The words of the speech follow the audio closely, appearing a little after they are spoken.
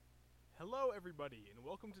Hello, everybody, and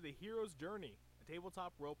welcome to the Hero's Journey, a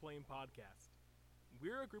tabletop role-playing podcast.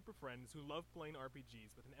 We're a group of friends who love playing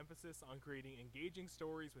RPGs with an emphasis on creating engaging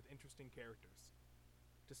stories with interesting characters.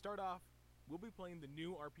 To start off, we'll be playing the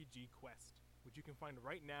new RPG Quest, which you can find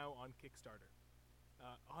right now on Kickstarter.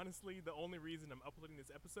 Honestly, the only reason I'm uploading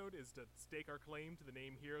this episode is to stake our claim to the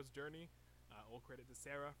name Hero's Journey. All credit to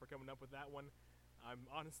Sarah for coming up with that one. I'm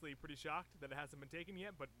honestly pretty shocked that it hasn't been taken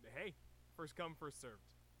yet, but hey, first come, first served.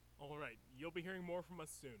 Alright, you'll be hearing more from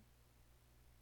us soon.